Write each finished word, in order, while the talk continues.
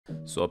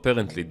So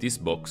apparently this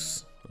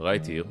box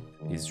right here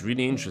is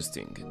really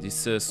interesting.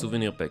 This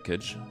souvenir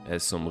package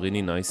has some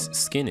really nice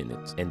skin in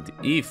it. And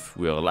if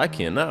we are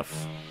lucky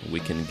enough, we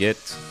can get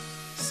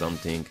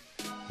something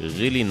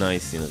really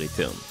nice in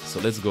return. So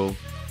let's go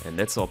and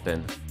let's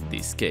open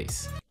this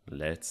case.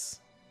 Let's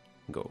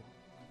go.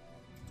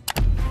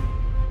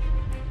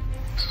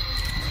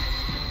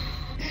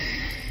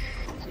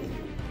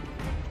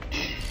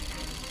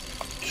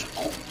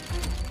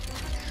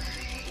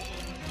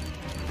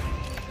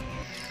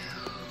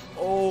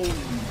 Oh,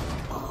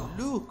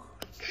 look!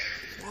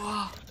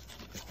 Wow!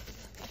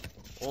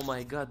 Oh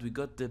my god, we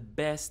got the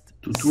best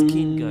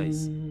skin,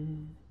 guys.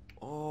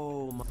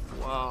 Oh my,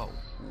 wow,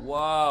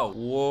 wow,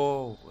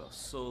 whoa, we're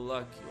so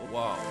lucky,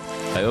 wow.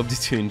 I hope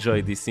that you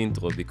enjoyed this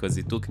intro because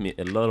it took me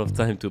a lot of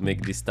time to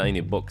make this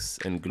tiny box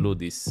and glue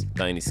this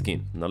tiny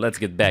skin. Now let's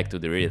get back to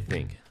the real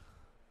thing.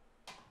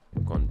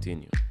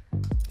 Continue.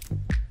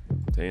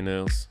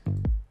 Containers,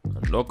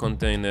 unlock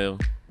container,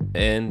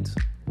 and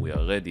we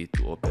are ready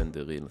to open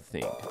the real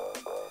thing.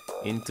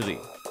 In 3,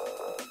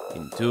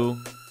 in 2,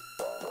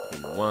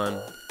 in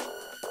 1,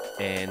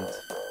 and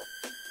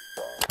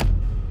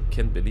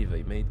can't believe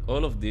I made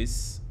all of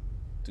this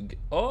to get.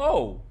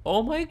 Oh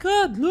my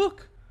god,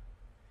 look!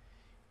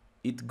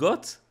 It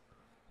got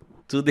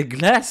to the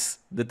glass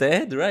that I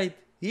had right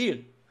here.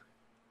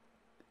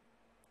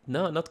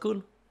 No, not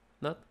cool.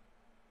 Not.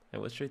 I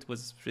was sure it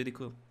was pretty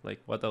cool.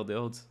 Like, what are the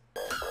odds?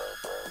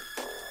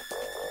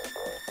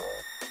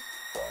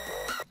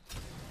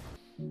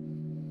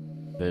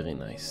 Very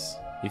nice.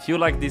 If you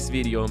like this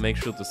video, make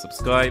sure to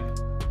subscribe,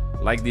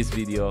 like this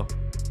video,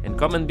 and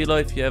comment below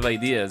if you have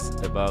ideas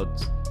about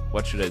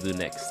what should I do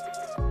next.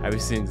 I will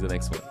see you in the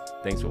next one.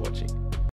 Thanks for watching.